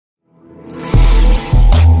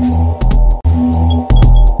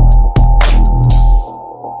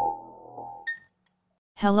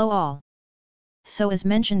Hello all. So as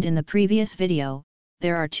mentioned in the previous video,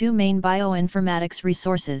 there are two main bioinformatics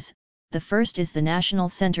resources. The first is the National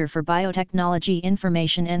Center for Biotechnology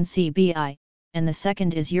Information NCBI, and the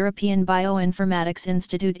second is European Bioinformatics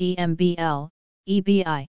Institute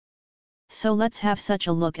EBI. So let's have such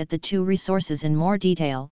a look at the two resources in more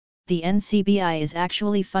detail. The NCBI is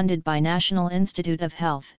actually funded by National Institute of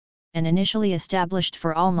Health, and initially established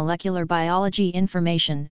for all molecular biology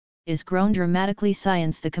information, is grown dramatically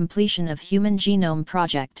since the completion of Human Genome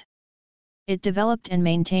Project. It developed and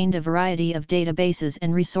maintained a variety of databases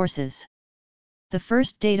and resources. The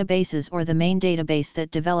first databases or the main database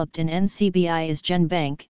that developed in NCBI is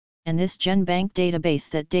GenBank, and this GenBank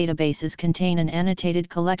databases contain an annotated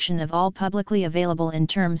collection of all publicly available in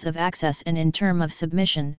terms of access and in term of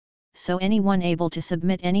submission, so anyone able to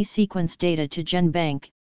submit any sequence data to GenBank,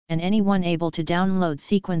 and anyone able to download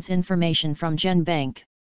sequence information from GenBank.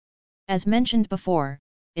 As mentioned before,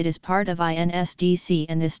 it is part of INSDC,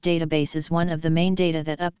 and this database is one of the main data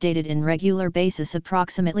that updated in regular basis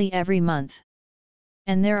approximately every month.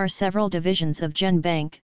 And there are several divisions of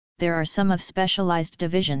GenBank. There are some of specialized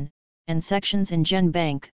division, and sections in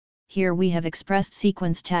GenBank. Here we have expressed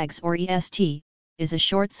sequence tags or EST, is a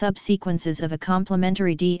short subsequences of a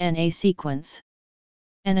complementary DNA sequence.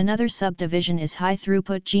 And another subdivision is high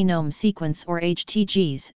throughput genome sequence or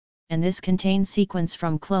HTGs, and this contains sequence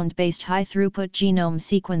from cloned-based high-throughput genome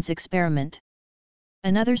sequence experiment.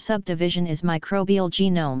 Another subdivision is microbial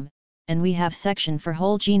genome, and we have section for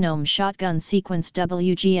whole genome shotgun sequence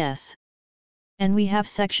WGS. And we have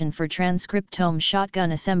section for transcriptome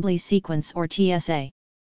shotgun assembly sequence or TSA.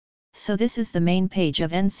 So this is the main page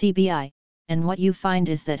of NCBI, and what you find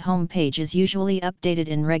is that home page is usually updated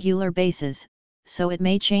in regular basis, so it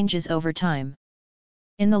may changes over time.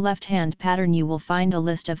 In the left-hand pattern you will find a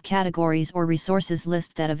list of categories or resources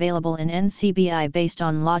list that available in NCBI based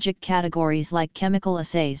on logic categories like chemical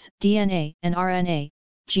assays, DNA and RNA,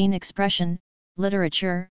 gene expression,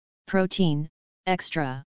 literature, protein,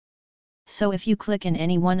 etc. So if you click in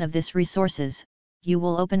any one of these resources, you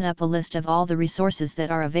will open up a list of all the resources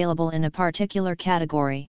that are available in a particular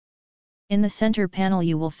category. In the center panel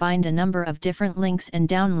you will find a number of different links and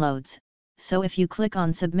downloads. So if you click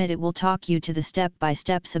on submit, it will talk you to the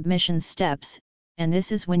step-by-step submission steps, and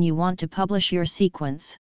this is when you want to publish your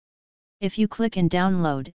sequence. If you click in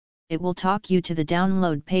download, it will talk you to the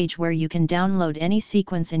download page where you can download any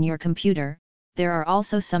sequence in your computer. There are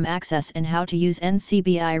also some access and how to use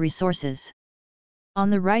NCBI resources. On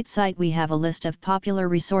the right side we have a list of popular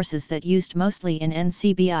resources that used mostly in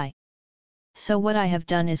NCBI. So what I have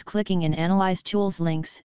done is clicking in Analyze Tools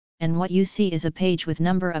links, and what you see is a page with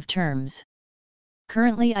number of terms.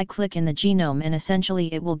 Currently I click in the genome and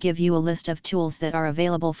essentially it will give you a list of tools that are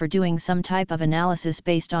available for doing some type of analysis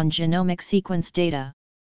based on genomic sequence data.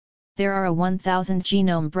 There are a 1000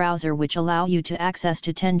 genome browser which allow you to access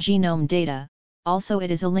to 10 genome data, also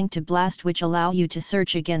it is a link to BLAST which allow you to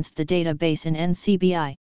search against the database in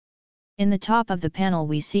NCBI. In the top of the panel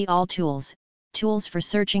we see all tools for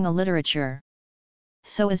searching a literature.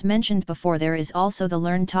 So as mentioned before, there is also the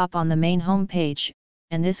Learn tab on the main home page,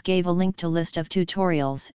 and this gave a link to list of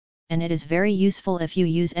tutorials, and it is very useful if you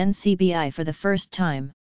use NCBI for the first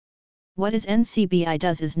time. What is NCBI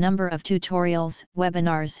does is number of tutorials,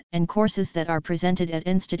 webinars, and courses that are presented at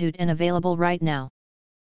Institute and available right now.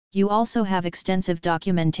 You also have extensive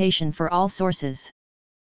documentation for all sources.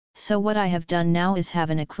 So what I have done now is have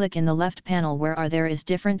a click in the left panel where there is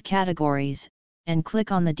different categories, and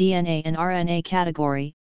click on the DNA and RNA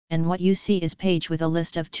category, and what you see is page with a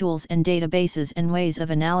list of tools and databases and ways of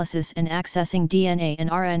analysis and accessing DNA and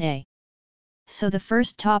RNA. So the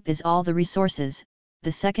first top is all the resources,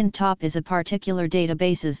 the second top is a particular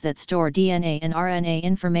databases that store DNA and RNA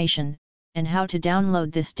information, and how to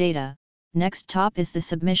download this data, next top is the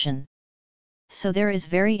submission. So there is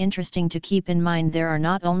very interesting to keep in mind there are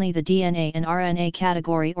not only the DNA and RNA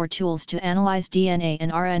category or tools to analyze DNA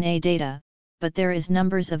and RNA data, but there is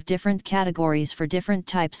numbers of different categories for different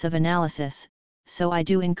types of analysis, so I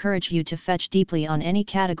do encourage you to fetch deeply on any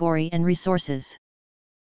category and resources.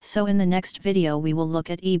 So in the next video we will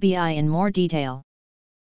look at EBI in more detail.